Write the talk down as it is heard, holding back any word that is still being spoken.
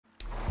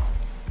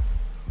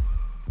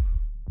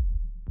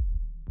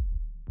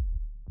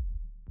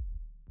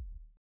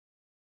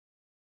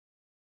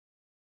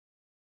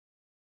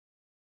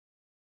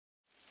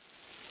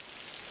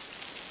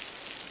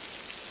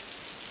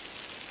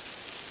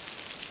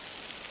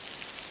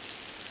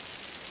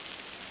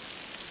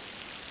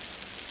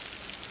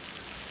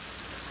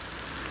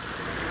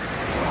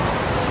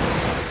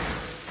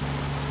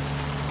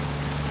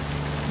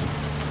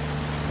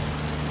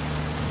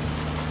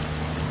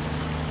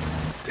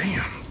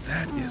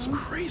That is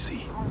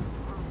crazy.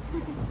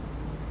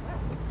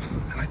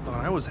 And I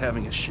thought I was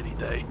having a shitty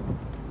day.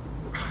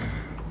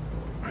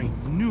 I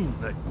knew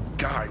that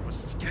guy was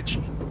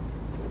sketchy.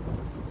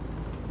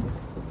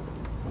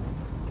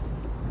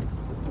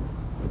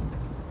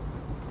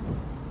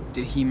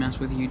 Did he mess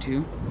with you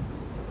too?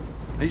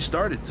 He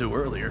started to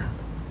earlier,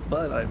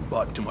 but I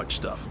bought too much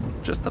stuff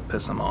just to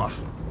piss him off.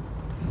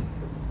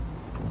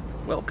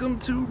 Welcome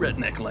to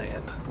Redneck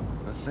Land.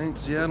 This ain't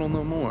Seattle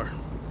no more.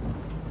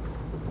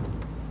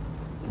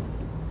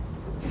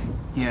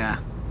 Yeah.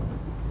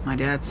 My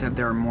dad said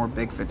there are more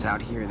Bigfoots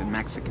out here than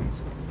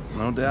Mexicans.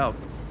 No doubt.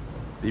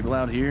 People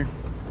out here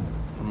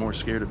are more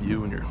scared of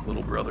you and your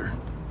little brother.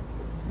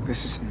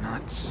 This is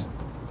nuts.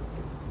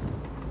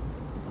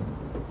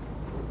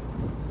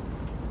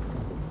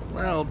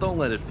 Well, don't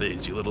let it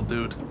faze you, little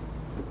dude.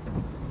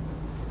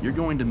 You're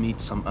going to meet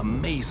some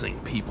amazing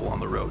people on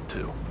the road,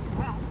 too.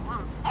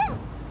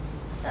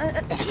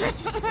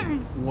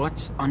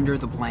 What's under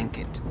the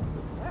blanket?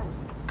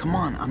 Come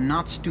on, I'm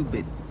not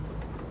stupid.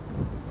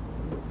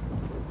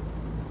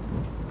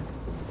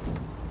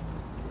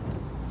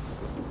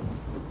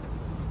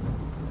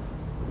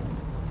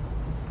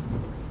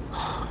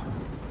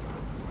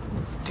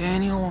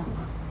 Daniel.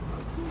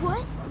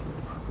 What?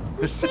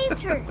 We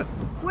saved her.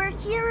 We're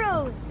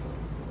heroes.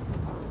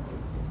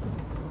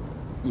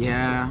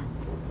 Yeah,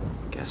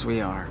 guess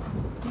we are.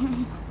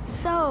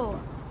 So,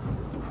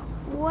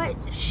 what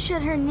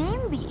should her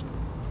name be?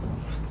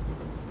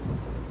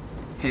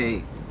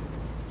 Hey,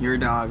 your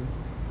dog,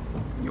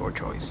 your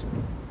choice.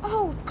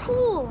 Oh,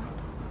 cool.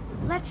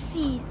 Let's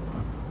see.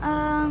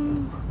 How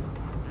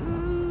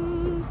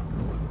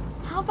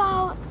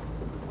about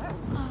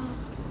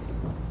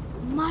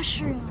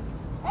Mushroom?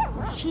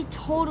 She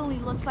totally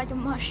looks like a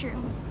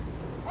mushroom.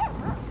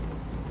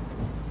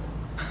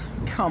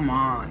 Come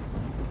on.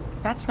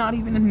 That's not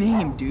even a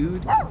name,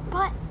 dude.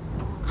 But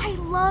I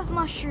love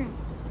Mushroom.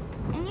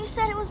 And you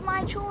said it was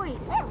my choice.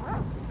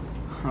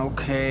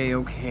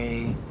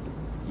 Okay.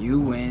 You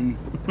win.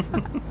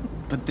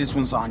 But this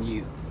one's on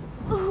you.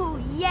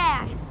 Ooh,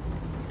 yeah.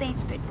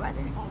 Thanks, big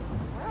brother.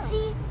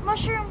 See,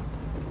 Mushroom,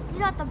 you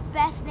got the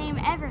best name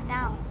ever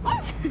now.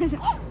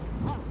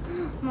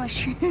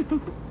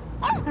 Mushroom.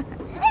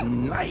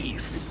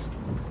 Nice!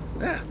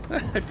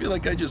 I feel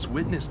like I just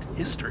witnessed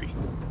history.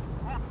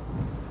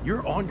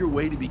 You're on your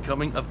way to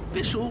becoming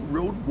official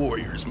road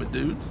warriors, my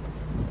dudes.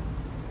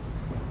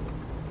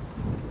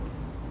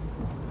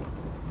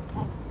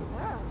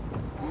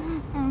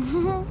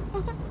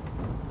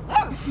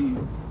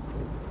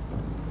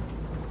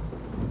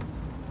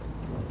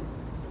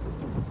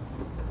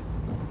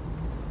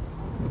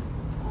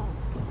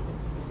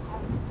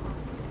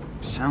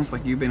 Sounds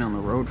like you've been on the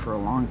road for a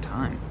long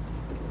time.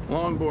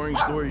 Long, boring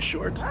story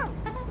short,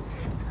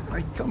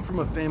 I come from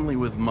a family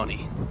with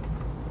money,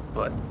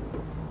 but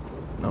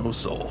no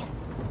soul.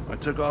 I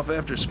took off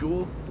after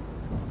school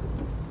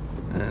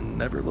and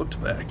never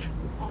looked back.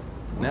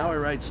 Now I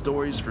write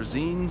stories for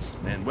zines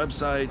and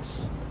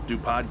websites, do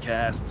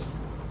podcasts,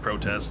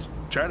 protest,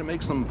 try to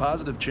make some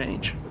positive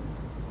change.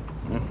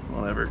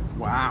 Whatever.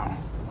 Wow.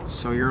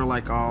 So you're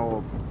like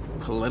all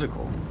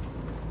political.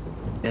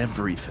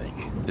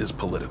 Everything is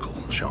political,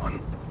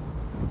 Sean.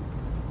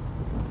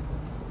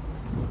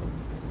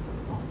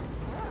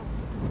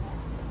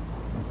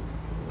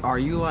 Are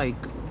you like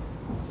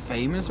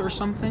famous or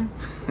something?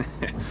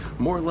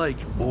 More like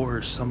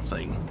or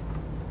something.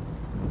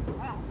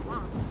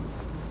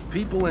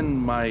 People in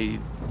my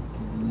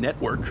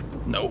network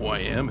know who I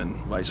am and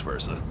vice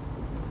versa.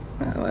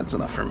 That's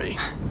enough for me.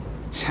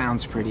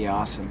 Sounds pretty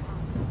awesome.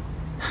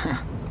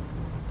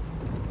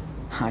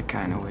 I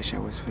kinda wish I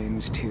was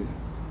famous too.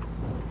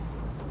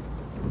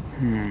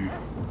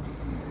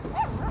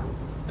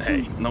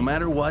 Hey, no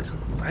matter what,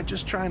 I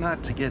just try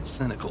not to get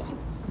cynical.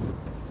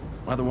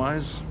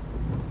 Otherwise,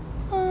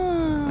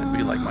 I'd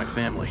be like my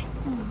family.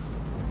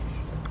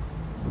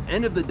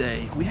 End of the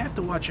day, we have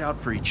to watch out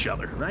for each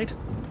other, right?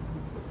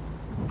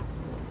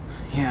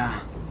 Yeah,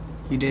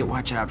 you did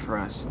watch out for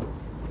us.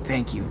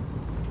 Thank you.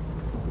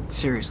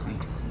 Seriously.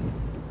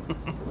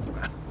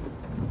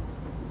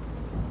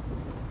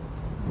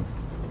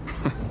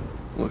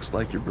 Looks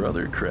like your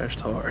brother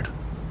crashed hard.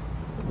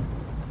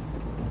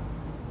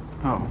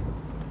 Oh,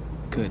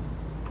 good.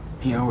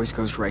 He always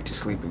goes right to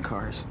sleep in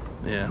cars.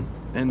 Yeah,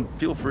 and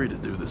feel free to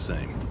do the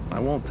same. I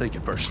won't take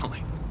it personally.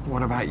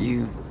 What about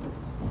you?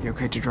 You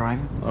okay to drive?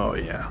 Oh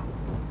yeah.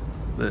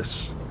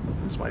 This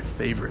is my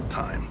favorite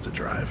time to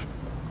drive.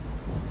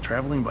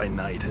 Traveling by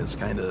night is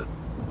kinda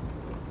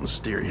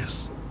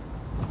mysterious.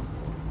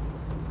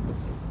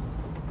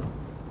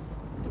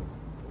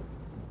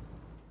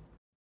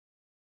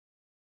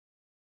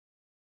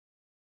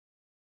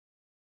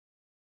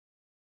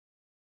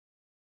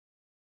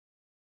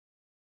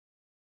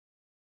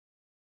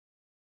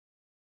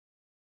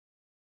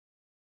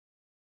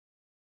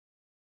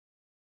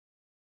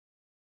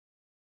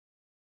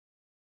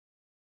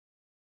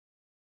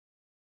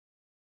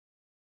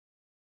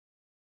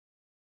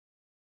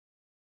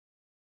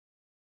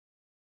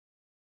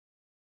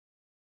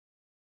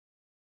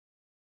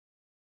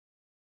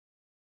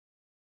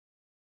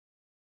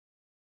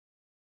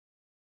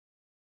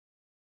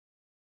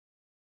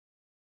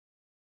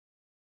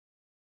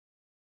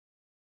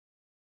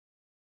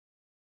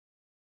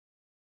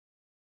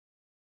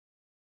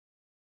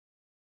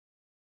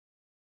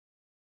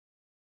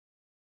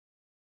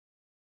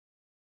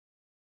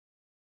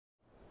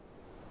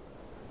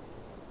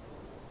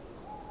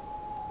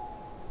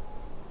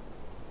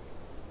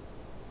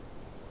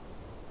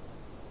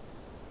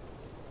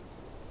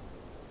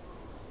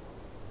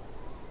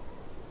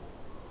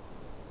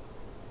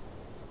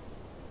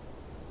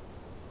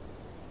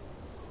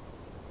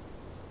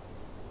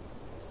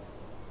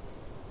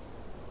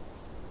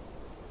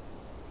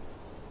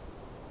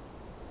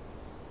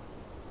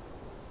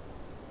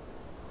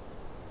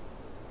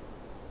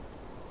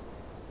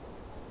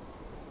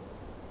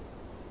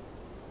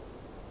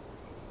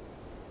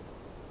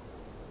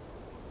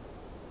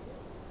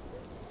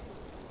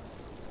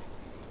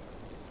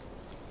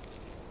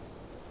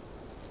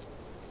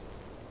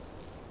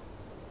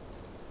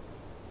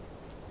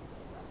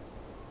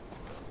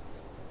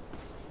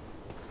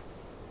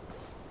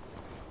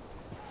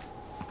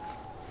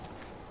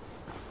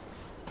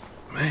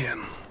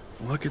 Man,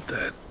 look at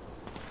that.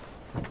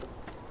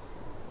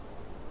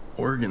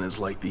 Oregon is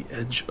like the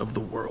edge of the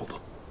world.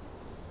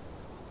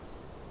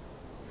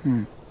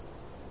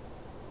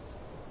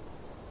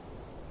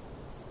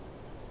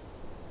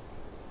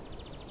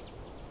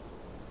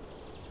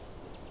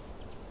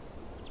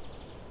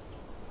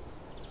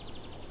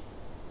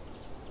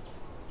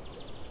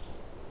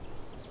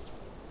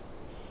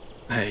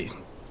 Hey,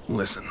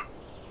 listen.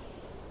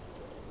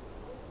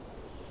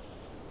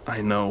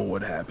 I know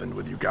what happened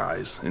with you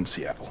guys in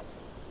Seattle.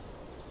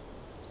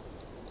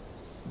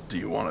 Do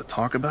you want to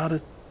talk about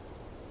it?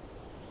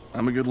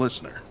 I'm a good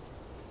listener.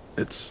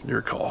 It's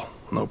your call,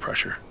 no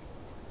pressure.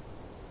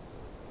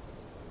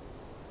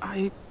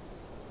 I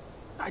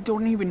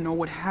don't even know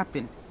what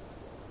happened.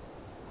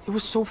 It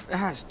was so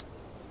fast.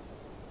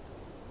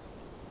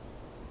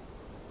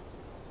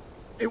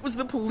 It was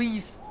the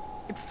police.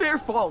 It's their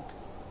fault.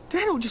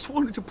 Daniel just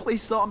wanted to play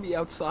zombie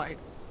outside.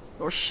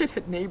 Our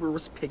shithead neighbor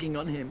was picking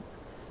on him.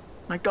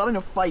 I got in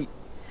a fight.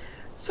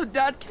 So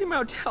Dad came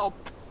out to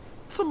help.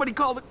 Somebody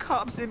called the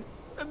cops and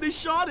they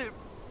shot him.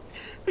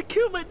 They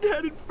killed my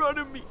dad in front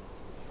of me.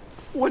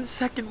 1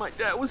 second my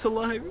dad was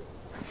alive.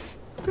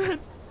 Then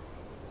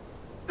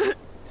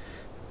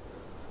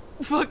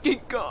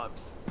fucking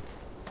cops.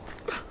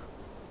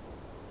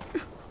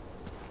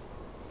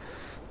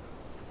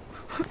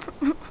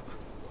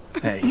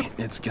 Hey,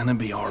 it's gonna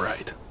be all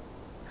right.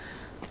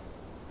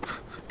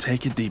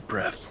 Take a deep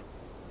breath.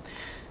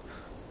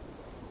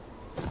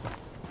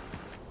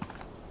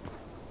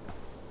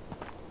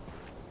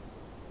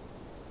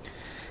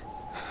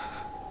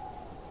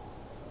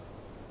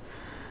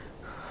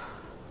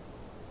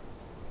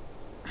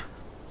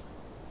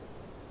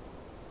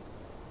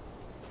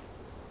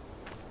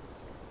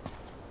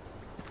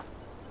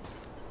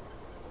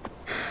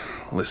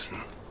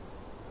 Listen,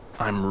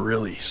 I'm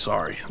really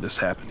sorry this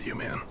happened to you,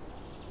 man.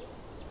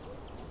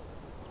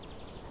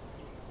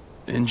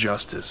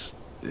 Injustice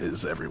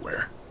is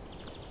everywhere,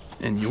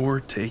 and you're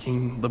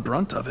taking the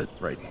brunt of it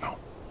right now.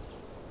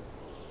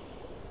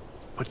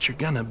 But you're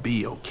gonna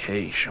be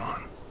okay,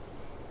 Sean.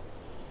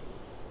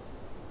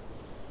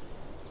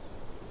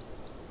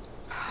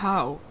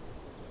 How?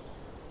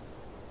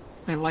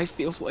 My life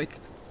feels like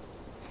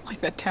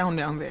that town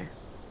down there.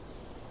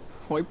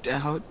 Wiped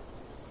out,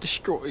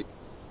 destroyed,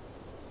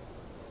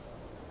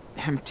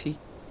 empty.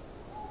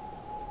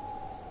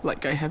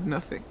 Like I have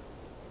nothing.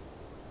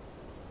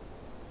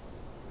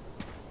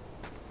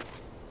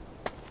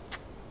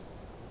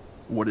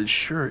 What it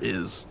sure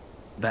is,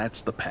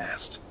 that's the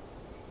past.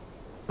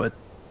 But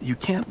you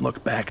can't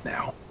look back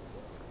now.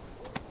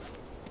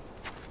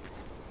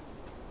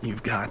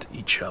 You've got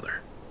each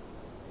other.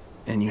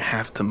 And you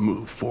have to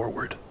move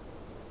forward.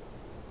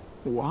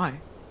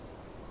 Why?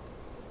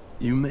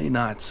 You may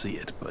not see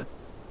it, but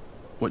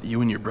what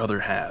you and your brother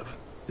have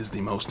is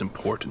the most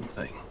important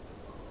thing.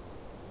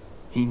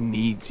 He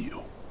needs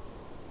you.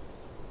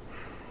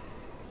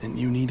 And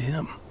you need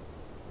him.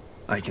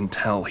 I can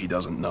tell he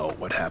doesn't know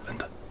what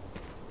happened.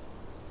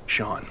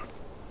 Sean,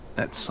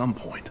 at some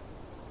point,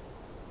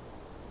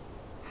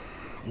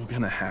 you're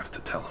gonna have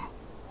to tell him.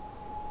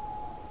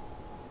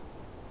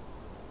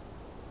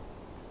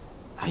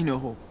 I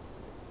know.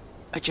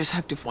 I just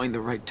have to find the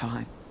right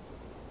time.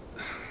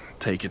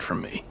 Take it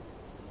from me.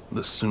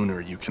 The sooner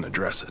you can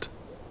address it,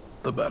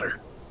 the better.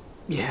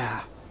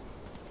 Yeah.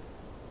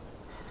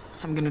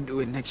 I'm gonna do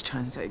it next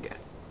chance I get.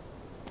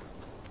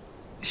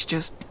 It's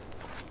just...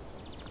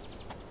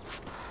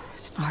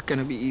 it's not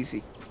gonna be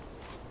easy.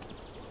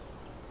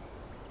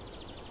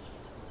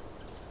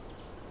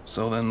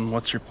 So then,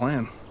 what's your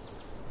plan?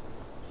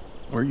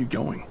 Where are you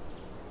going?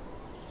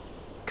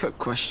 Good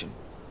question.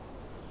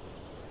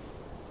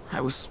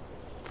 I was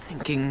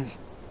thinking...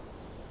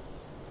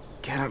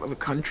 get out of the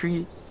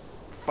country?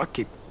 Fuck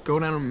it. Go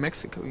down to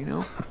Mexico, you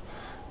know?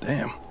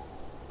 Damn.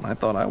 I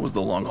thought I was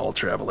the long-haul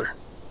traveler.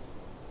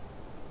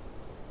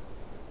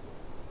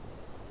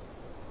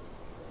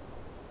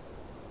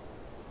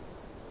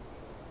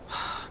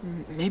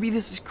 Maybe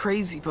this is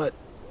crazy, but...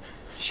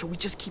 should we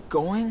just keep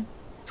going?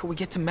 Till we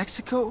get to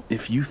Mexico?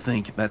 If you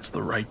think that's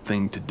the right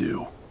thing to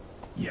do,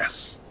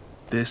 yes.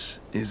 This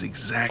is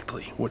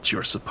exactly what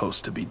you're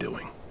supposed to be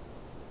doing.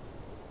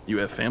 You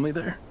have family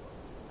there?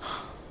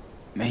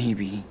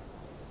 Maybe.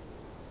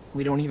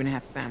 We don't even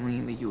have family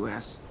in the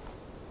US.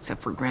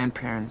 Except for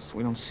grandparents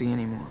we don't see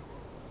anymore.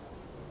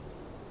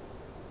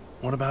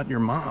 What about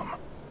your mom?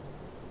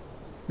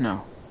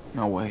 No.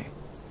 No way.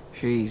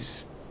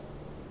 She's...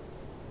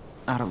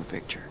 out of the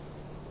picture.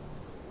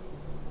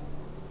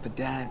 But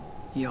Dad,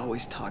 he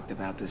always talked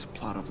about this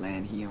plot of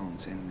land he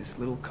owns in this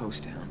little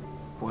coast town,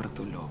 Puerto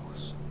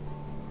Lobos.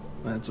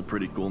 That's a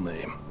pretty cool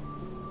name.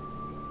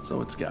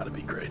 So it's gotta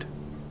be great.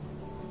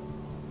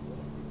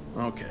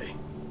 Okay,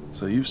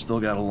 so you've still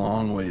got a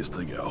long ways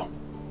to go.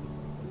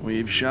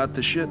 We've shot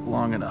the shit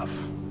long enough.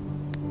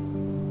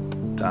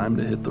 Time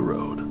to hit the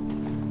road.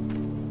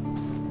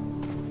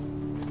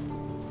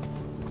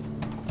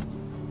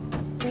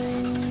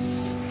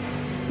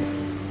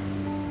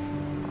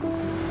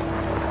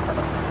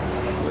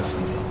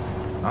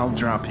 I'll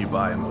drop you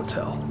by a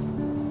motel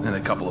in a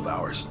couple of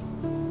hours.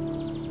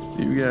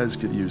 You guys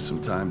could use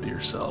some time to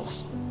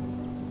yourselves.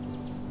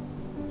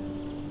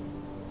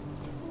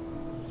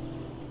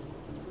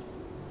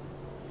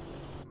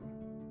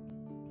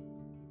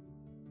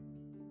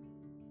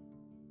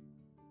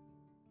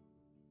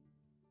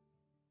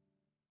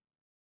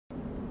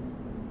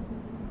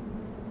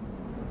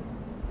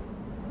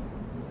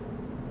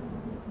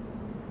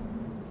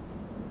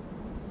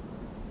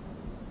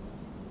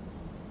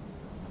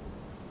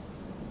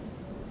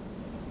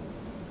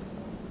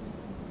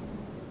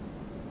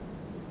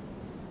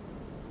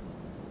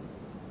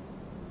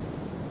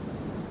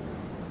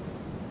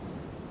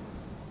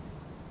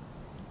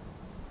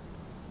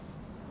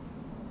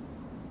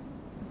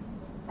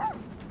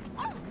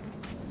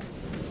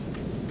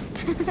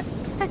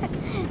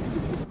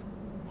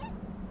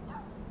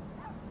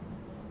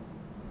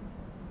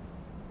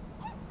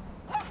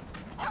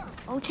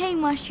 Okay,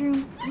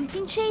 Mushroom, you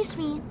can chase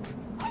me.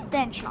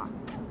 Then, Sean.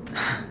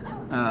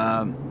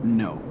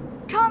 No.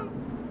 Come,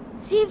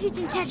 see if you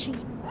can catch me.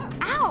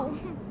 Ow!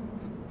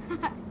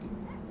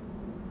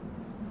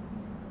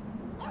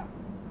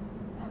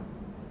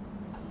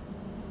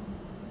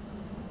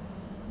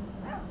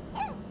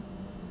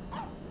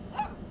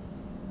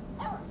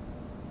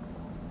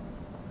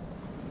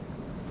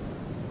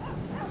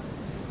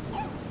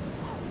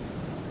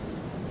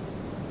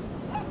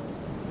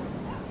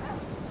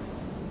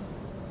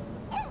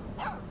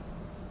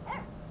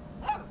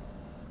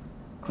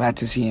 Glad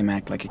to see him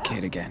act like a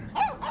kid again.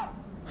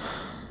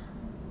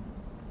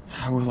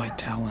 How will I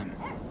tell him?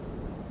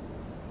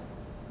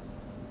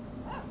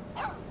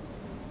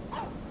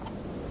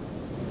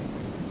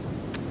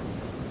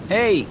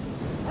 Hey!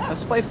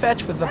 Let's play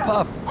fetch with the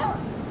pup.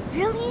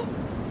 Really?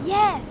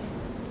 Yes.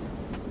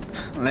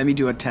 Let me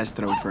do a test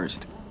throw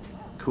first.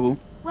 Cool?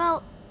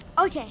 Well,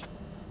 okay,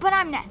 but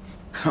I'm next.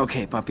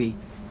 Okay, puppy.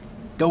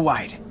 Go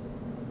wide.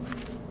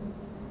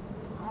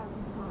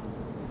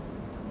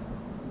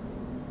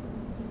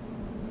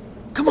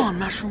 Come on,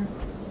 Mushroom.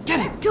 Get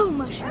it! Go,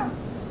 Mushroom.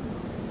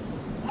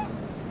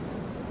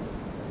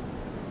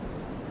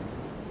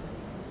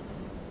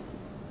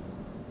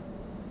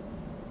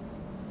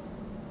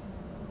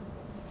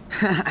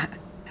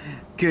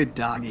 Good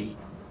doggy.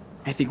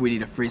 I think we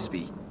need a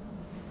frisbee.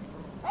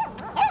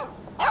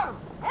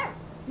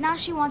 Now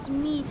she wants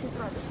me to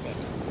throw the stick.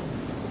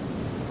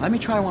 Let me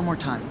try one more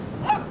time.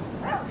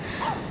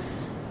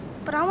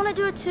 But I want to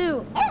do it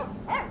too.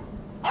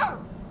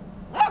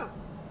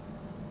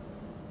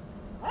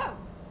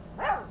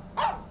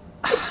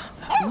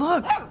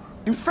 Look!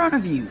 In front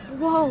of you!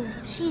 Whoa,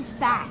 she's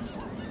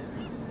fast.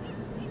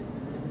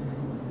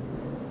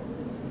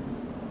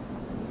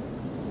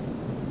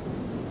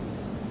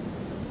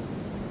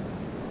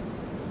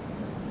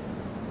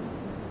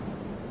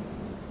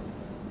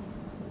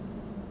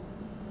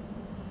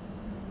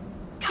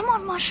 Come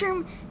on,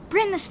 Mushroom.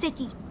 Bring the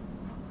sticky.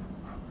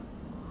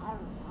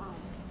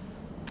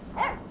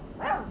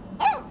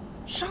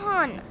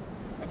 Sean,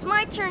 it's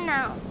my turn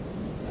now.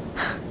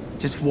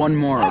 Just one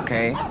more,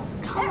 okay?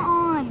 Come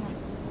on.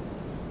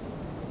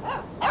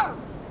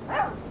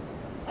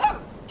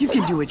 You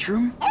can do it,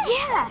 Shroom.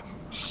 Yeah,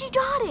 she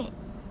got it.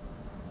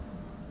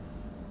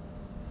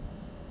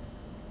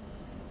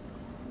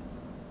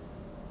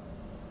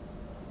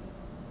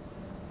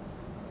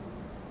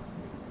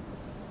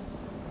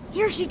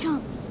 Here she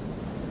comes.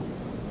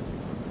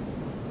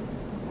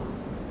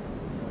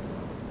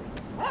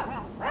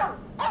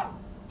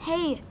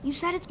 Hey, you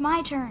said it's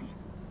my turn.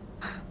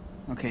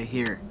 Okay,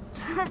 here.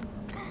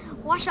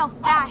 Watch how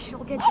fast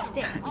she'll get the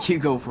stick. You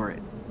go for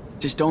it.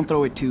 Just don't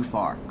throw it too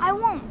far. I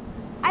won't.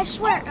 I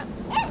swear.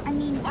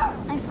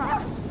 I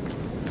promise.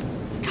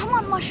 Come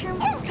on, Mushroom.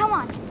 Come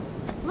on.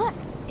 Look,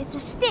 it's a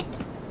stick.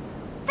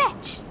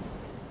 Fetch.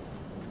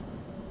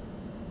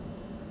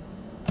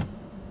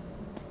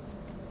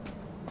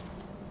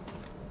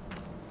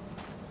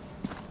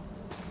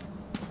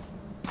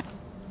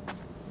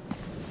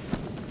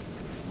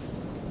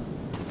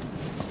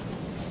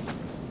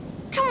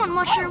 Come on,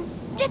 Mushroom.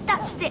 Get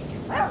that stick.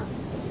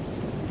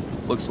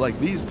 Looks like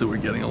these two are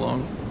getting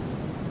along.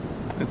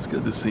 It's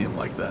good to see him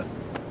like that.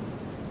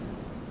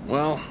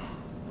 Well,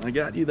 I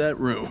got you that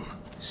room.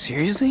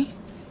 Seriously?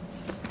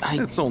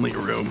 It's only a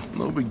room,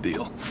 no big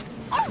deal.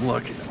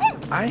 Look,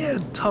 I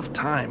had tough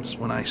times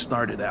when I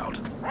started out.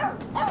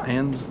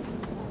 And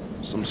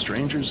some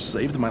strangers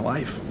saved my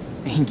life.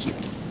 Thank you.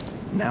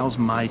 Now's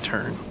my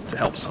turn to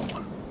help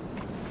someone.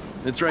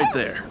 It's right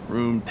there,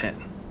 room 10.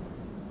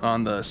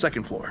 On the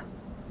second floor.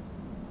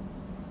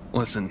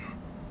 Listen,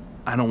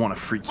 I don't want to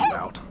freak you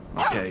out,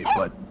 okay?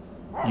 But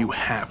you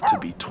have to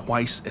be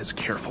twice as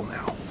careful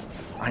now.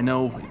 I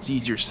know it's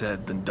easier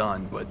said than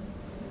done, but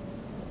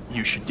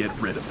you should get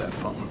rid of that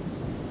phone.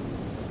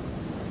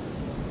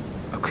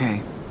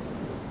 Okay.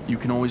 You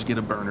can always get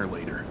a burner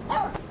later.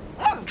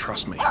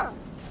 Trust me.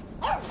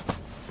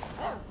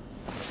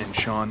 And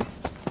Sean,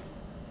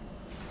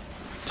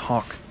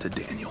 talk to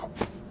Daniel.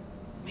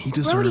 He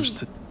deserves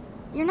Brody,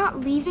 to... You're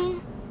not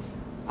leaving,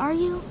 are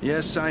you?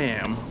 Yes, I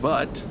am,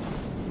 but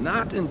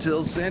Not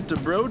until Santa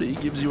Brody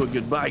gives you a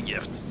goodbye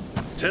gift.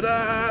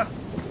 Ta-da!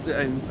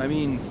 I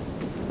mean,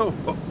 ho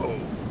ho ho.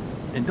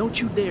 And don't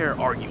you dare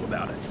argue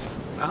about it.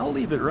 I'll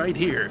leave it right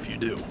here if you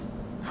do.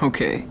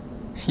 Okay,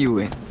 you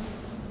win.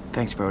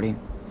 Thanks, Brody.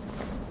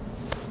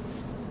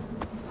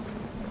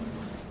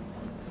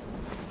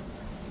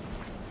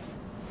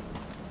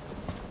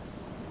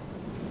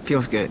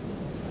 Feels good.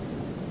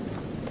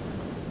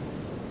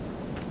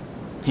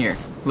 Here,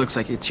 looks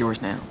like it's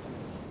yours now.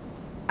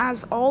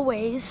 As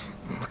always.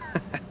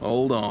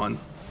 Hold on.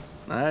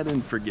 I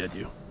didn't forget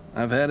you.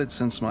 I've had it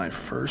since my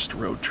first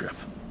road trip.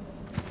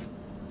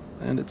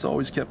 And it's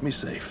always kept me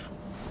safe.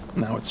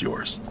 Now it's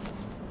yours.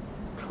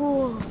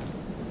 Cool.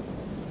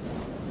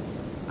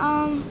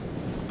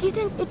 Do you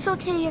think it's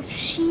okay if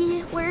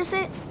she wears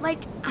it? Like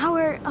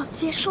our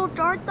official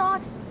guard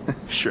dog?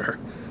 Sure.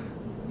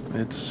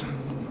 It's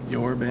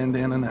your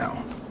bandana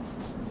now.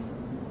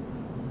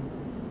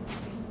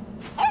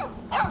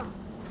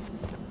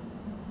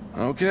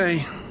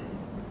 Okay.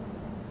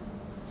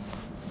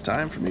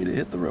 Time for me to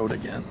hit the road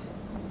again.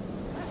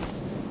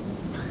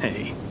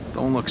 Hey,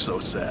 don't look so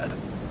sad.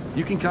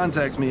 You can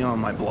contact me on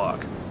my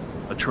blog,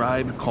 A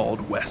Tribe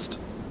Called West.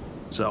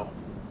 So,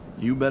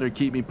 you better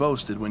keep me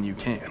posted when you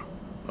can,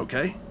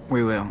 okay?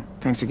 We will.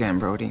 Thanks again,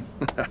 Brody.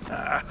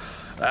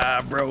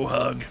 Bro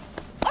hug.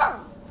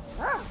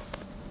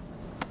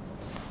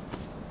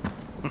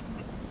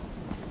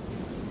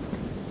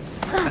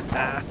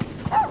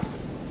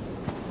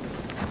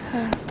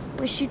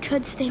 Wish you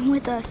could stay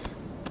with us.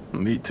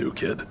 Me too,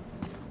 kid.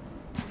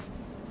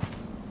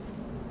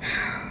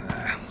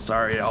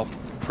 Sorry, I'll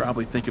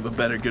probably think of a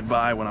better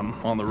goodbye when I'm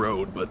on the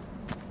road, but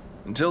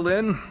until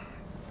then,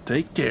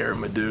 take care,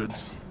 my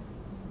dudes.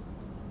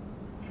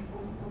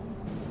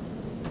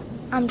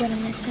 I'm gonna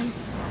miss him.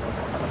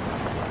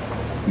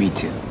 Me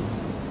too.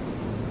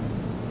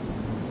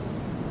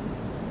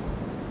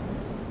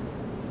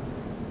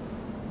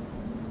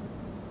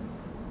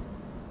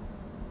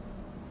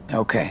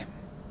 Okay.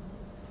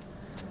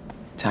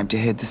 Time to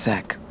hit the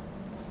sack.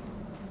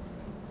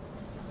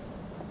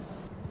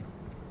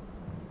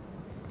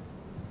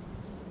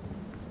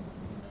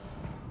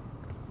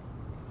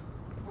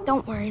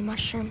 Don't worry,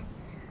 Mushroom.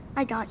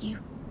 I got you.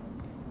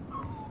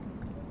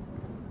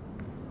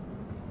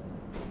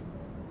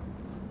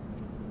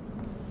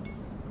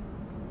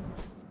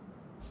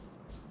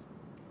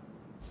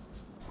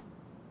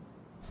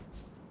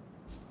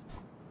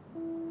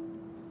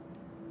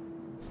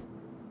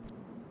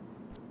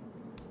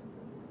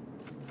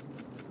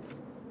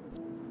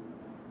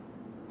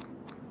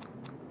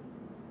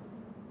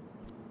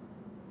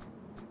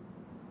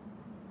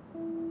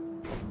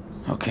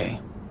 Okay,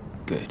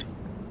 good.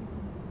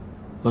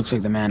 Looks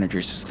like the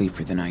manager's asleep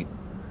for the night.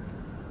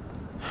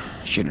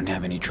 Shouldn't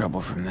have any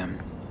trouble from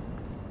them.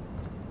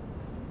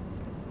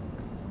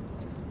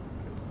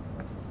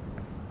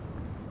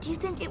 Do you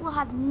think it will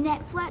have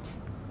Netflix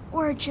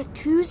or a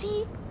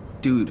jacuzzi?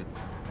 Dude,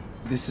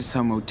 this is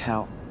some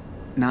motel,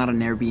 not an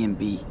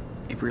Airbnb.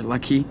 If we're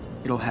lucky,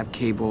 it'll have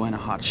cable and a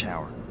hot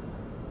shower.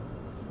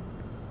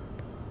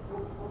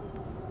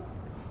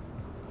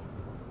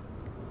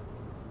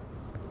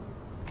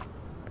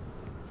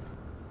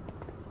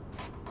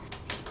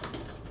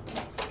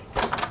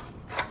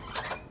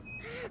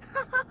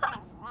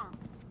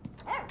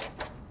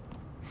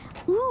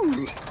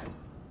 Ooh!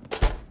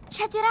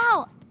 Check it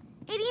out!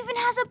 It even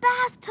has a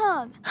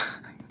bathtub!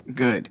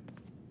 Good.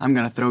 I'm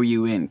gonna throw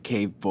you in,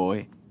 cave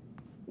boy.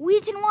 We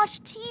can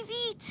watch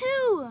TV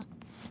too!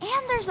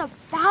 And there's a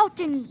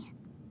balcony!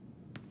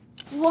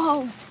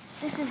 Whoa,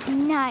 this is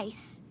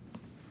nice.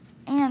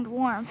 And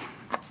warm.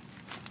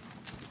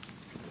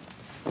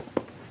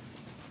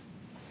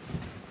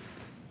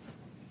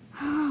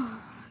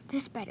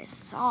 This bed is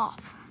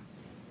soft.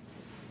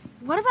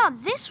 What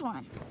about this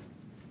one?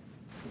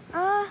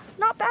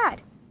 Not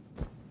bad.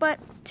 But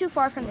too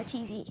far from the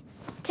TV.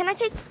 Can I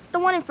take the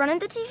one in front of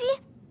the TV?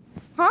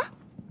 Huh?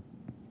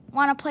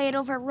 Wanna play it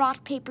over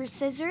rock, paper,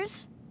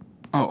 scissors?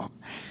 Oh,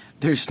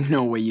 there's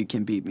no way you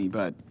can beat me,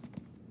 but...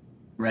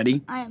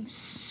 Ready? I am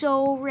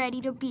so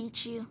ready to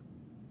beat you.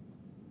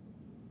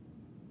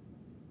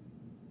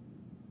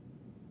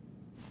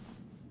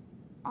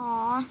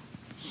 Aw,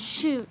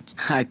 shoot.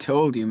 I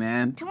told you,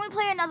 man. Can we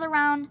play another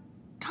round?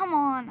 Come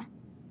on.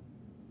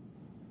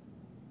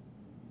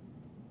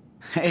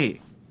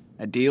 Hey,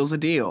 a deal's a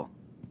deal.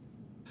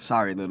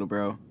 Sorry, little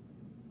bro.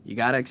 You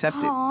gotta accept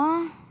it.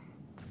 Aw,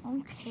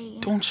 okay.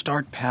 Don't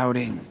start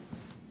pouting.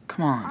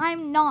 Come on.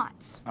 I'm not.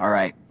 All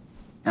right,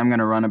 I'm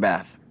gonna run a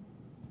bath.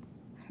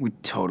 We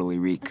totally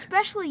reek.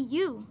 Especially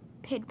you,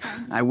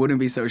 Pigpen. I wouldn't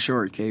be so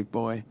sure, cave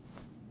boy.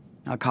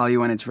 I'll call you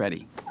when it's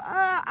ready.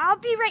 I'll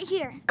be right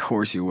here. Of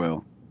course you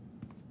will.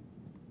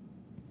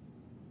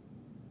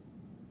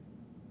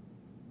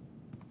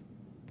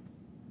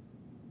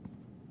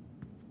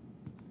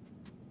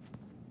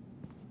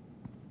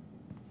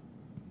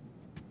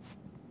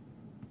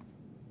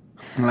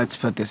 Let's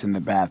put this in the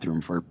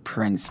bathroom for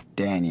Prince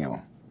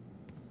Daniel.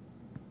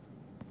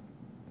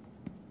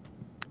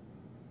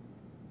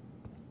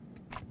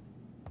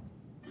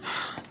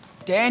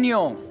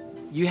 Daniel,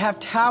 you have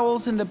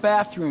towels in the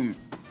bathroom.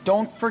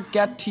 Don't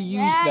forget to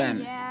use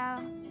them.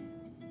 Yeah.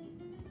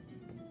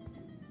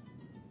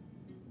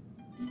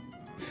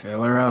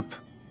 Fill her up.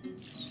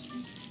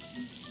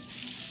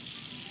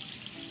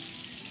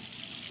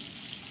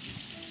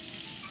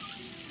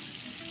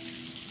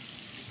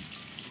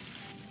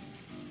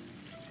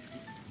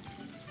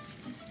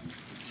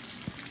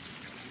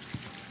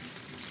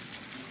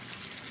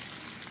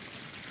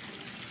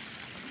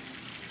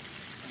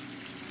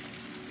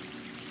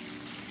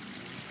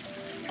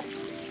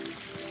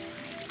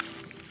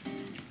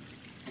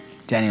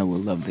 Daniel will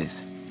love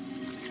this.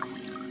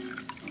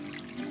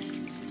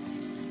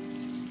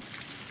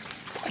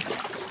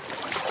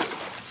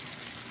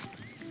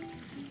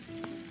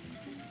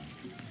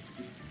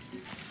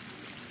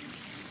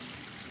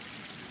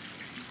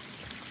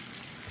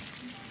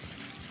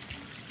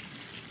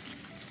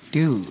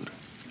 Dude,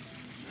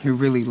 you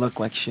really look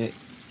like shit.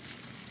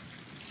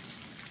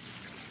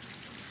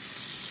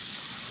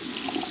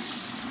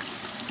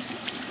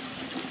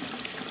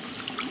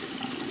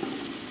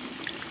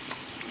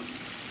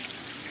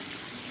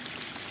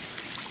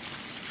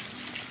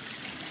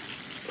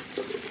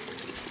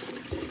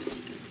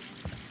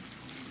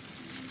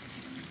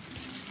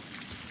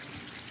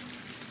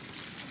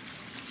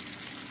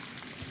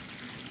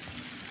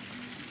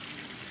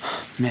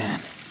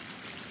 Man,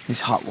 this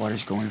hot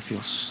water's going to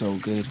feel so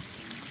good.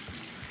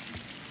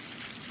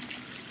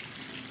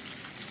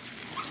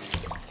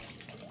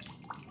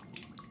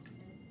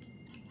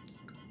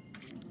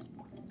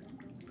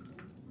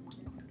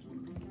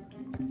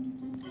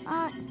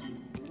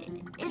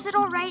 Is it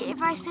alright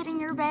if I sit in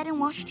your bed and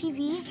watch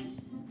TV?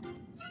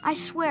 I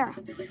swear.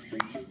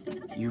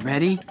 You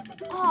ready?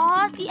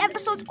 Aw, the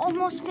episode's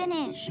almost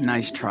finished.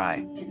 Nice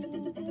try.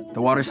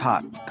 The water's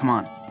hot. Come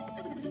on.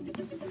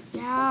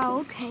 Yeah,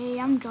 okay,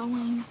 I'm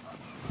going.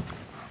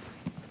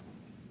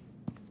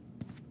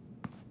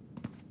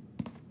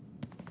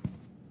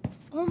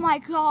 Oh my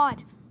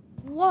god.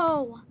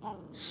 Whoa.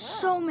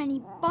 So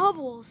many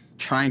bubbles.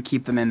 Try and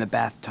keep them in the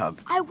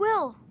bathtub. I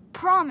will.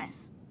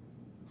 Promise.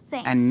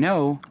 Thanks. And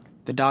no,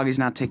 the dog is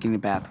not taking a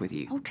bath with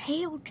you.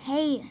 Okay,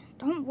 okay.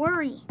 Don't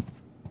worry.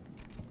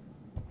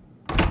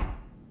 I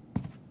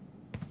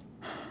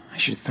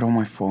should throw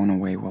my phone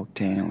away while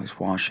Daniel is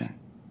washing.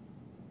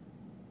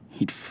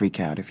 He'd freak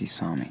out if he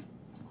saw me.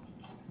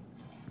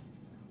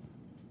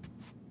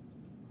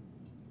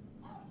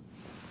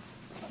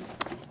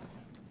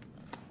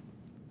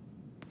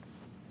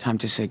 Time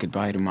to say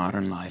goodbye to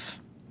modern life.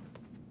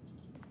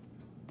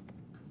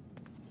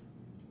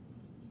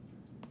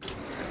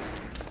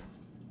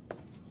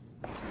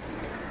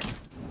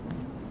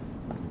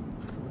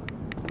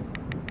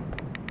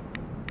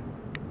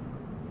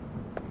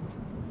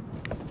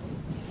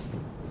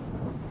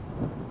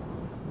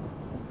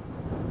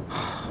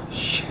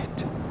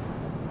 Shit.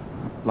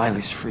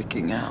 Lila's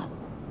freaking out.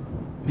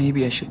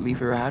 Maybe I should leave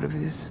her out of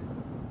this,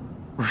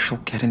 or she'll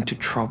get into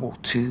trouble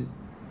too.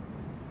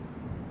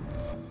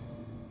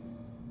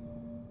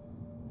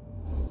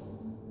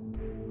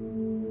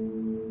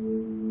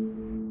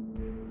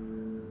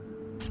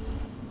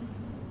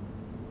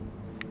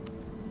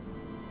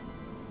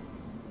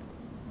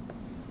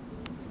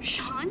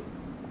 Sean?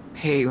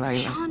 Hey, Lila.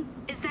 Sean,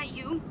 is that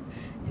you?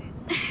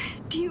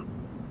 Do you...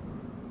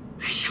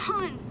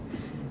 Sean!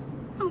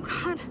 Oh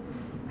God,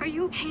 are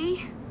you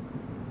okay?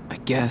 I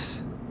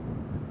guess.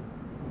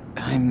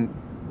 I'm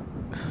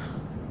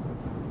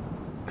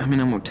in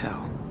a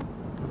motel.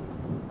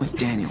 With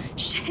Daniel.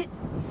 Shit,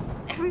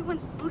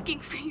 everyone's looking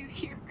for you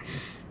here.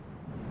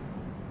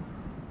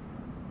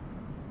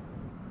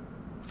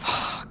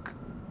 Fuck.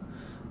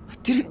 I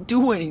didn't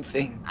do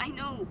anything. I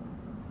know.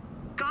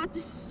 God,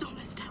 this is so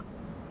messed up.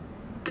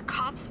 The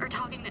cops are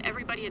talking to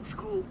everybody at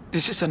school.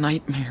 This is a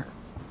nightmare.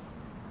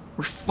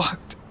 We're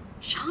fucked.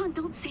 Sean,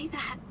 don't say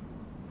that.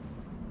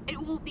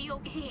 It will be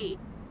okay.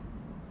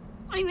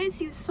 I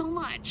miss you so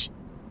much.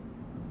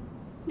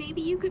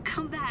 Maybe you could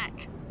come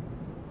back.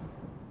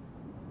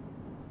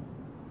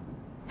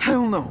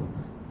 Hell no.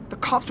 The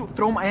cops will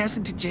throw my ass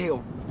into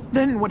jail.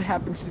 Then what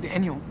happens to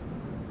Daniel?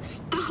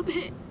 Stop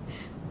it.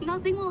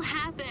 Nothing will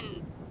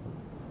happen.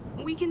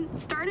 We can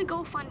start a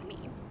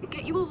GoFundMe.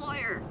 Get you a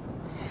lawyer.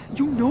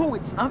 You know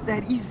it's not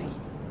that easy.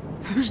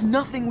 There's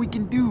nothing we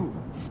can do.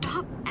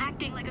 Stop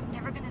acting like I'm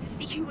never gonna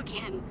see you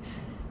again.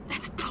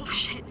 That's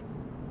bullshit.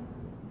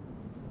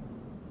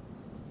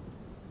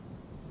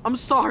 I'm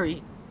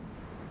sorry.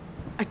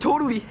 I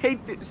totally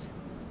hate this.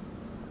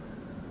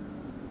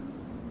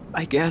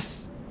 I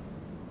guess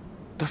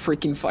the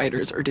freaking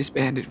fighters are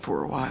disbanded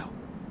for a while.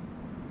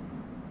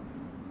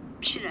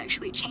 Shit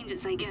actually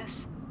changes, I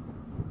guess.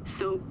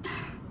 So,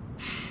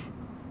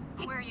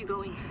 where are you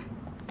going?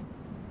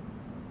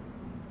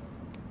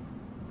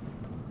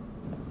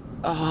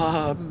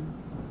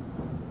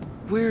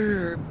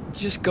 We're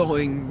just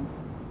going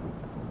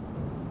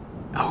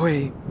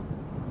away.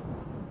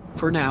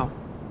 For now.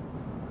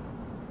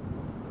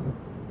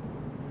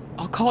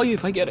 I'll call you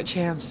if I get a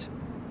chance.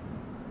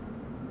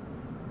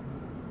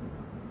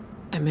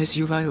 I miss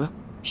you, Lila.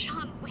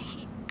 Sean,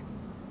 wait.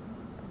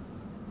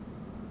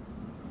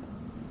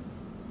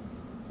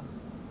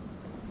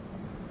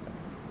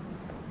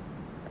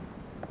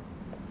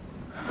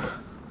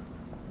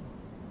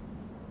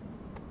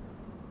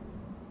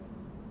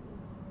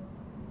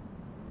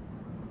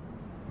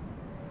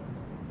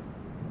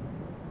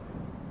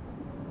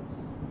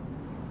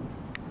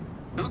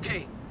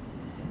 Okay.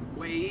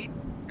 Wait.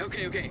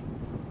 Okay.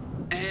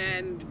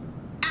 And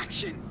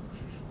action!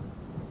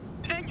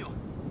 Daniel,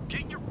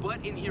 get your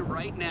butt in here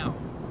right now.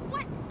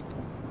 What?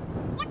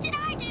 What did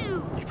I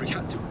do? You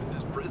forgot to open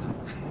this present.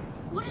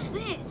 What is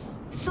this?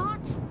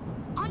 Socks?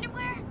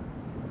 Underwear?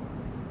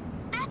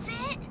 That's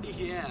it?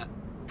 Yeah,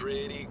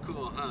 pretty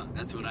cool, huh?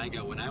 That's what I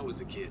got when I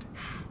was a kid.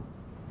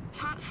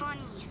 Not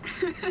funny.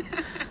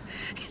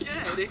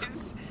 Yeah, it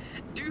is.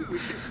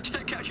 Dude,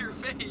 check out your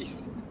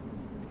face.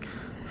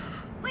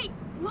 Wait,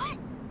 what?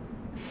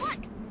 What?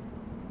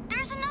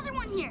 There's another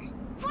one here.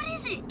 What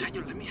is it?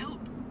 Daniel, let me help.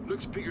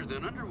 Looks bigger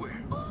than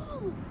underwear.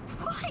 Oh,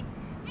 what?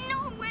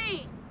 No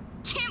way.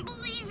 Can't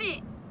believe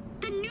it.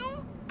 The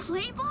new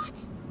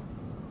Playbots?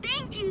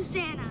 Thank you,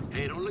 Santa.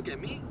 Hey, don't look at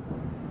me.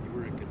 You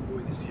were a good boy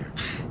this year.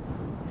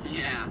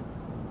 Yeah,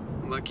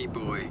 lucky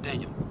boy.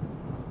 Daniel,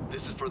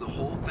 this is for the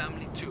whole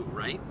family too,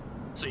 right?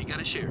 So you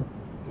gotta share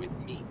with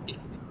me.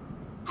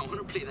 I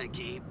wanna play that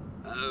game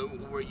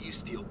where you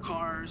steal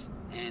cars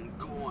and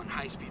go on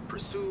high-speed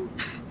pursuit.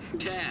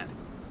 Dad,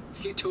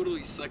 you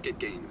totally suck at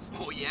games.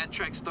 Oh yeah,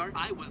 track star?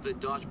 I was the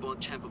dodgeball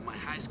champ of my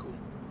high school.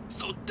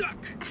 So duck!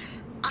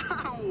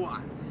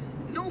 Ow!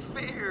 No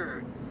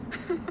fair.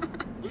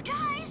 You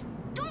guys,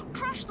 don't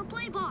crush the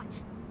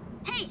Playbots.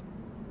 Hey,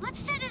 let's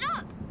set it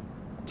up.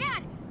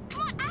 Dad,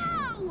 come on.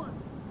 Ow!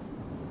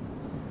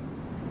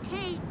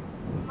 Okay,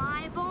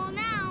 my ball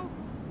now.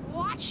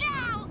 Watch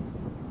out!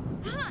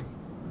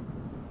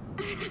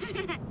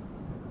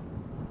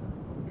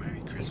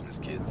 Merry Christmas,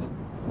 kids.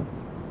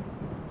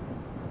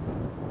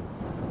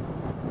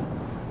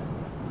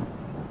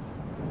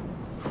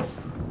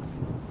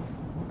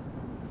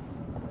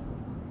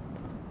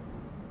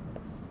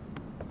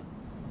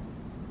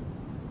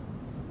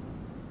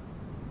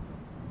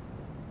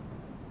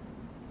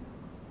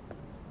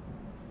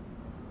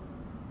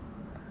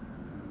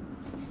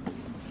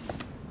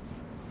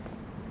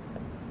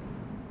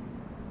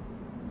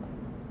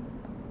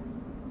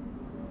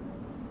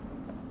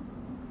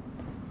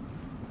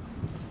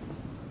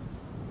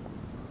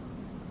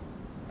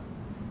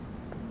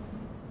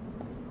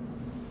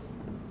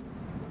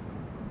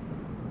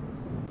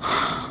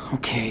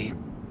 Okay,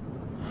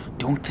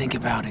 don't think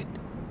about it.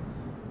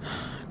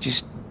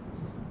 Just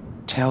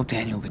tell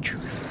Daniel the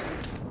truth.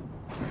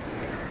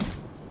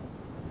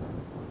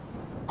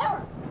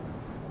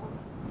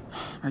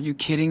 Are you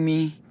kidding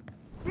me?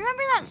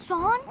 Remember that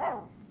song?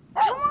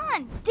 Come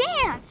on,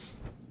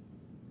 dance!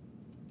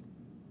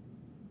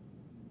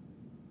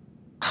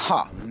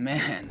 Oh,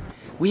 man.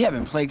 We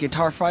haven't played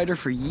Guitar Fighter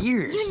for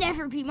years. You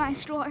never beat my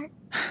score.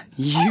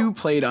 You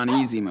played on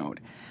easy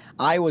mode.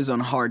 I was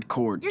on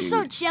hardcore, You're dude.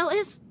 so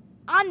jealous.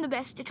 I'm the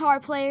best guitar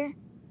player.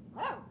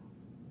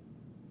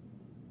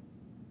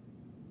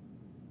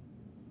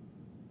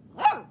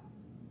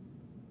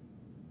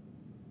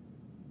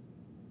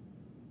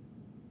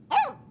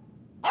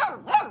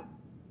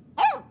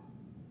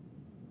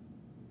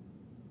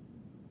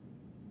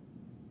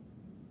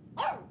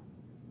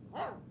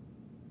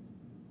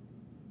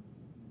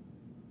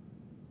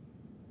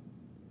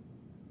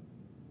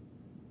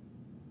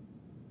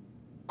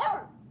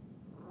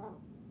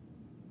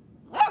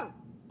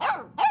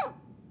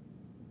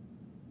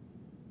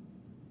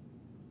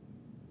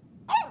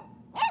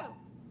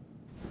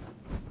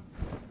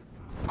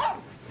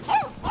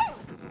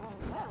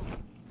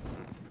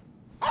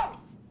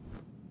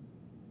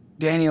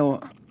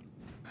 Daniel,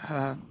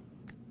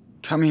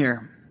 come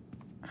here.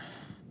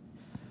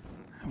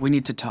 We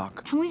need to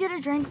talk. Can we get a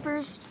drink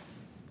first?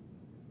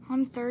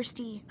 I'm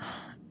thirsty.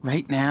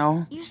 Right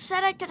now? You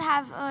said I could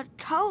have a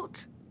Coke.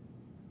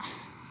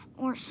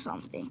 Or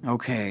something.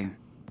 Okay,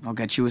 I'll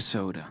get you a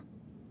soda.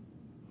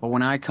 But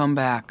when I come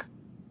back,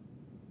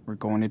 we're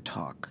going to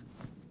talk.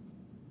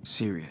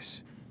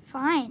 Serious.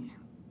 Fine.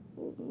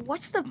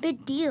 What's the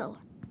big deal?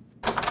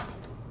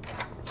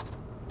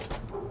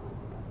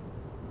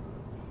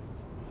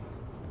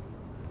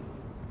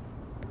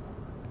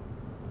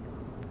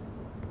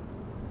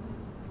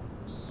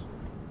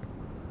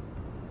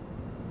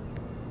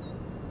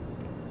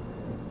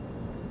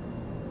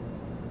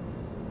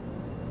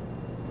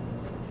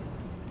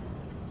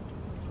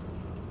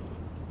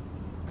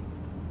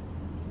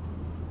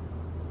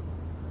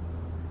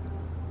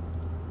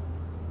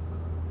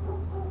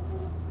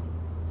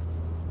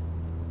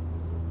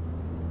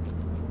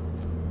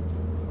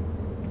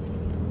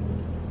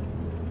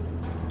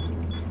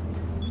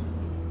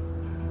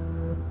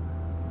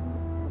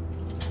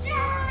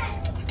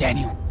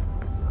 Daniel.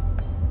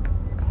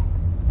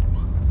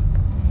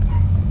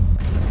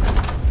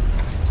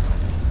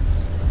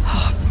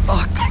 Oh,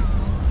 fuck.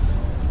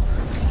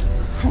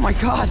 Oh my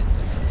God.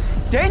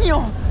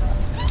 Daniel!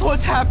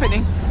 What's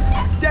happening?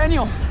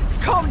 Daniel,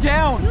 calm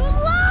down. You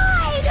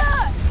lied!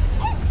 Dad!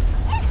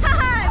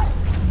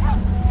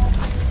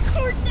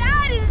 Your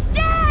dad is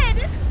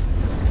dead!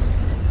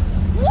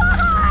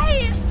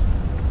 Why?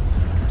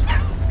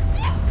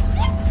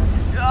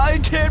 I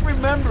can't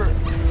remember.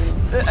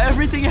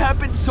 Everything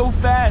happened so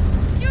fast.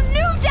 You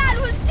knew Dad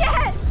was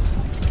dead!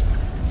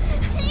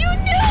 You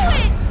knew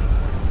it!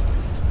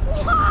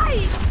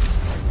 Why?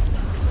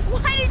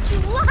 Why did you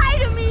lie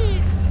to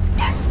me?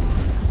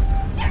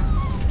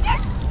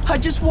 I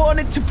just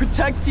wanted to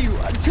protect you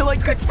until I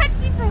could... Protect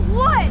me from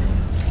what?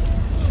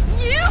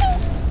 You?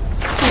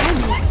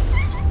 Daniel,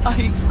 I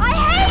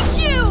hate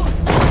you!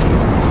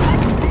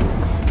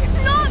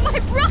 You're not my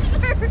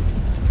brother!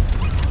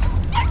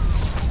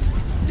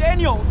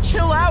 Daniel,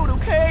 chill out,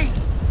 okay?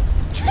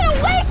 Get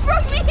away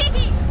from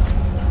me!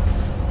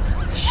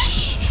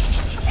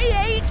 I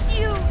hate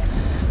you!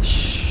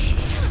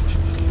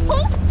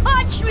 Don't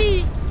touch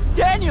me!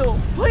 Daniel,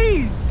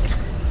 please!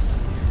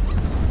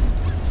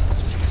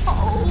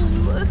 Oh.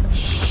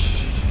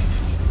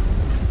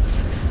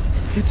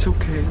 It's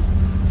okay.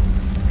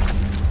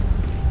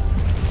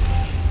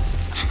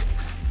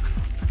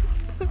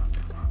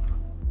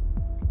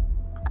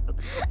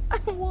 I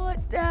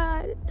want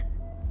Dad.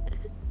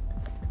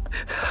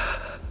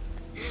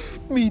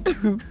 Me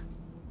too.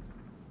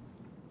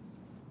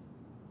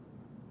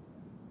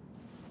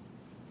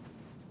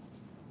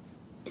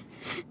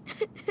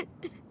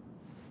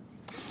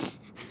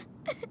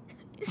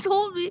 You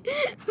told me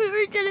we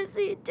were gonna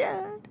see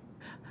Dad.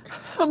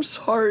 I'm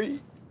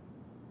sorry.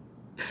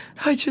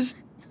 I just...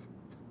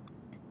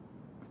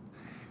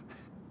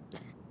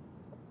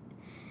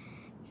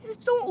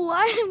 Just don't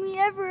lie to me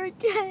ever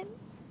again.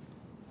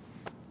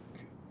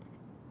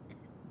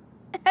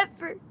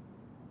 Ever.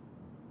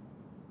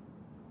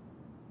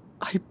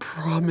 I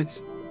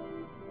promise.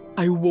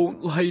 I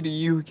won't lie to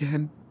you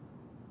again.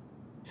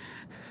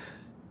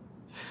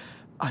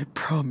 I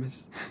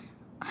promise.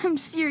 I'm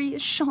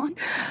serious, Sean.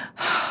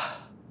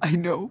 I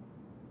know.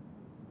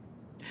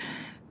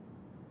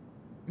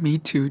 Me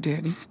too,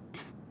 Danny.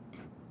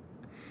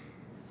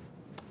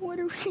 What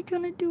are we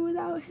gonna do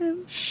without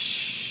him?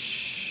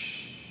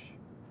 Shh.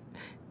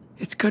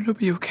 It's gonna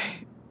be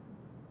okay.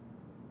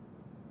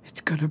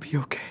 It's gonna be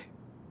okay.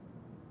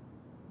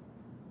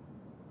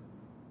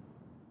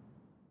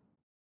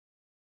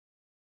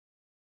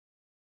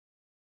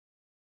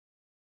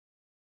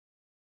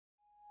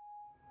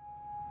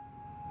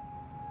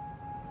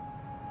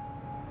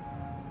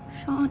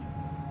 Sean.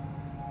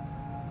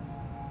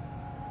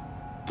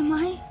 Am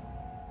I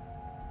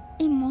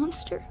a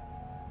monster?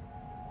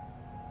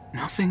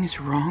 Nothing is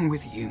wrong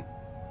with you.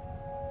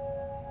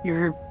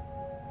 You're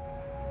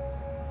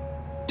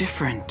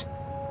different.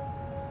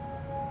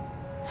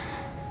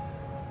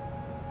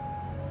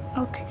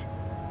 Okay.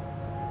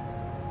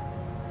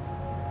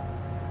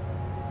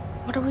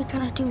 What are we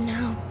gonna do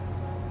now?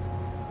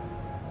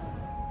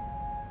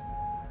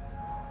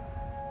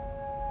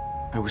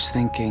 I was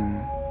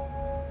thinking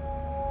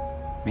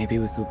maybe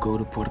we could go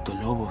to Puerto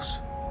Lobos,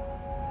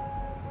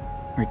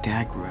 where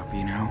Dad grew up,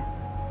 you know?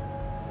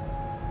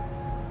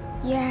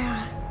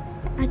 Yeah,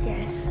 I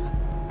guess.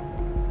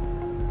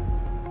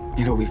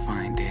 It'll be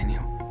fine,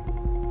 Daniel.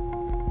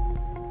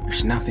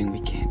 There's nothing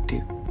we can't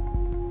do,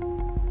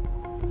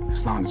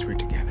 as long as we're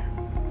together.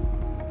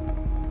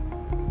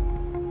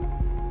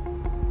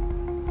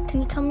 Can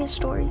you tell me a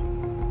story?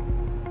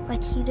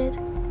 Like he did?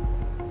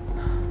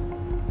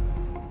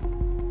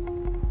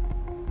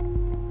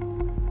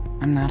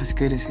 I'm not as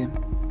good as him.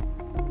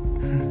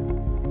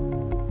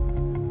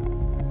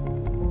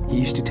 He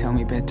used to tell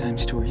me bedtime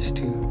stories,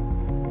 too.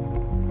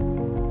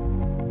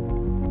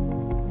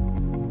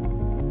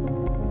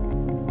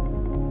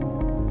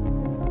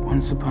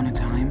 Once upon a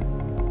time,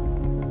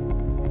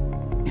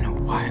 in a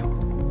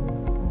wild,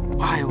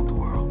 wild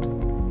world,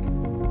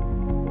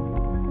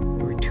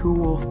 there were two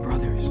wolf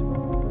brothers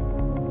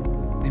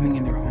living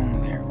in their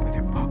home there with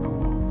their papa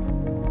wolf.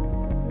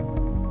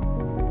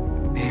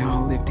 They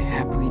all lived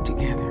happily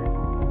together.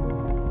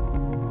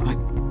 But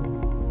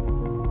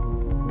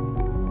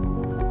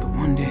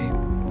one day,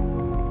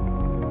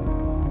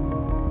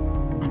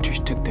 hunters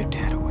took their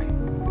dad away.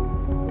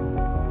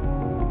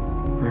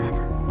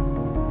 Forever.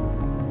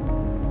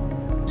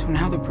 So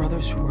now the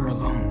brothers were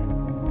alone,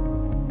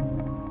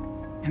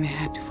 and they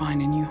had to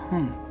find a new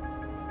home.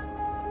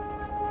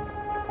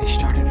 They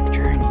started a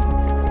journey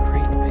for the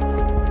great big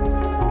forest.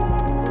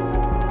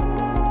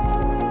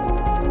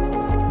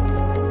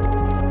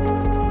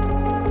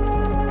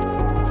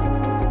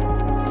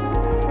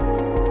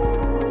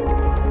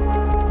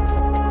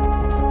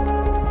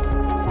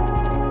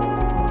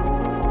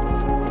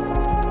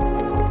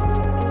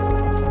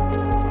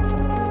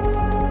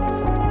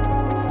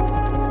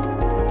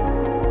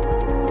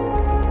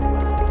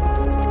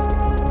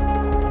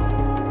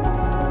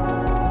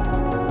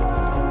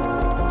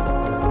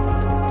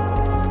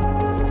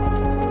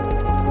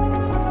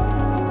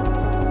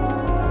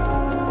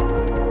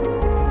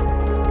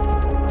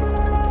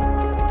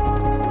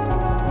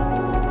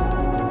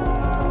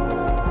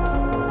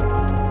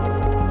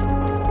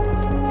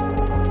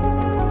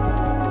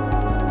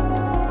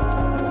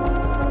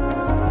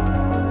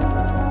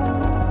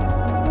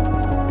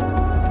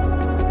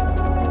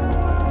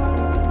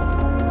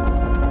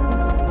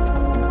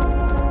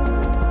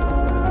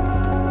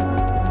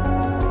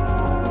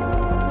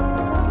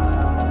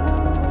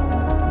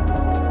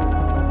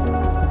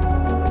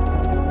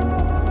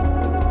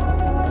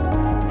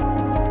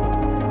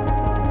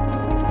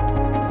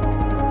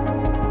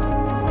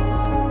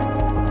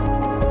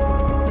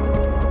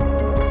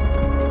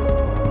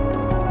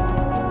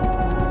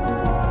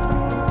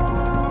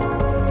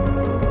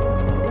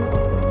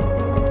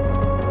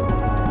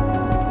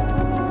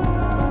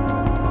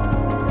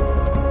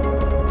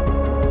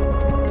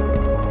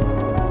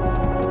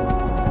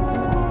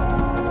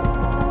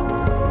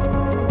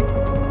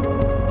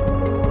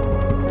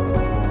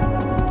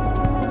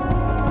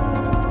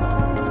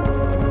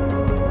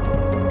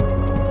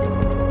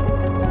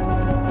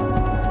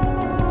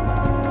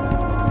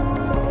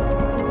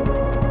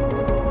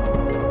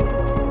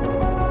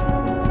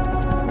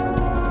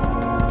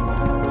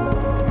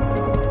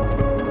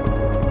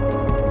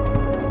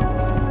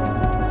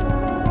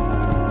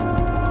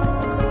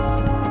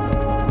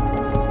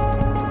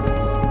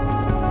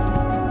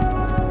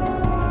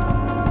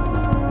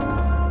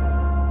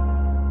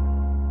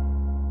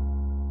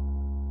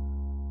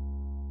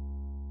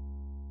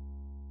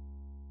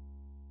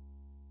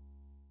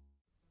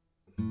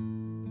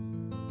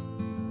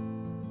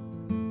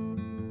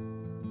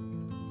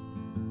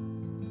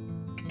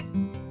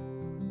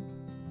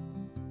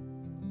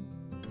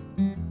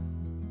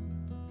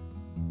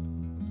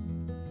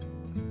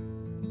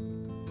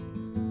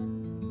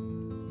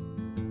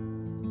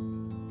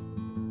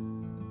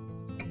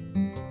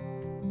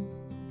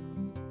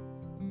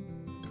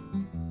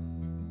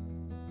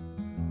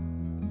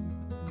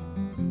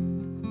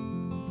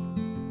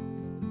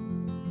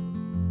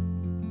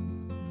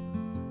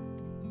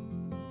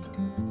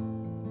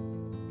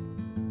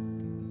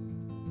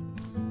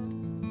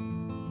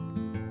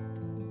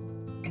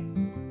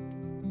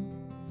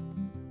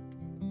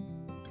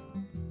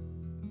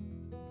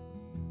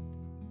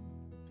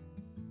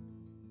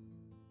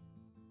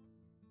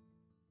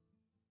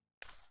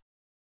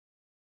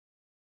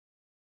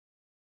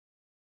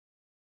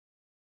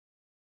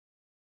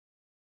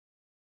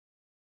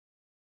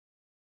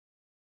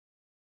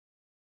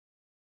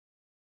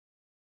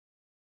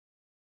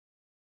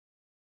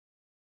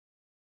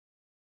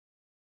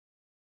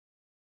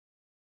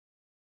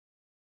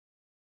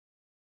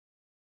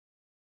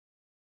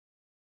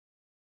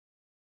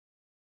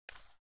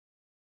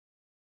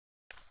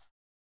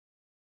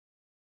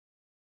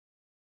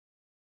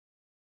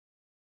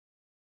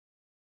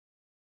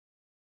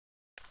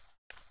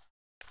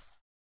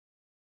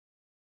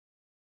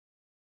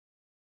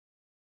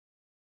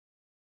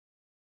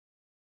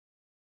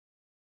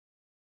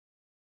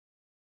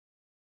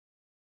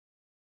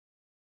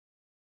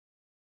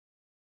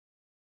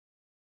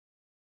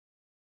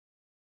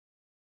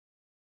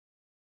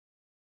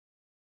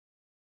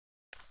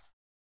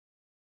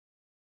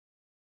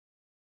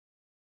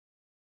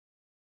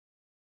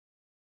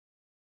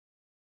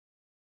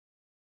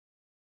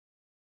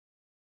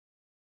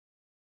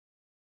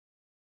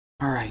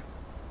 All right.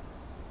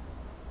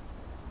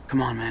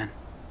 Come on, man.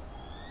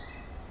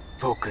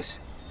 Focus.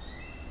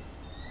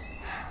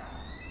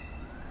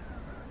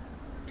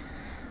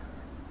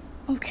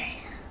 Okay.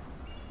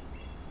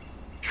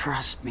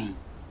 Trust me.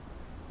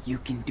 You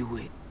can do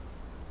it.